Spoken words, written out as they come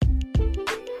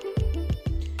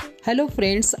Hello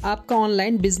friends, आपका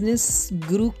online business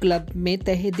गुरु club में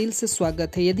तहे दिल से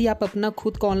स्वागत है। यदि आप अपना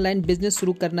खुद का ऑनलाइन बिजनेस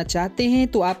शुरू करना चाहते हैं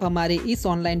तो आप हमारे इस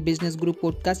ऑनलाइन बिजनेस गुरु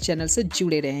पॉडकास्ट चैनल से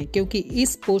जुड़े रहें, क्योंकि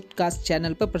इस पॉडकास्ट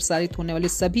चैनल पर प्रसारित होने वाले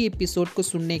सभी एपिसोड को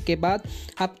सुनने के बाद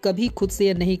आप कभी खुद से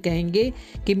यह नहीं कहेंगे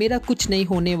कि मेरा कुछ नहीं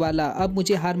होने वाला, अब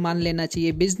मुझे हार मान लेना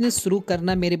चाहिए, बिजनेस शुरू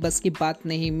करना मेरे बस की बात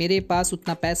नहीं, मेरे पास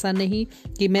उतना पैसा नहीं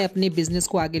कि मैं अपने बिजनेस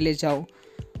को आगे ले जाऊँ,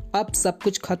 अब सब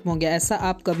कुछ खत्म हो गया। ऐसा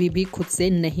आप कभी भी खुद से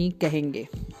नहीं कहेंगे।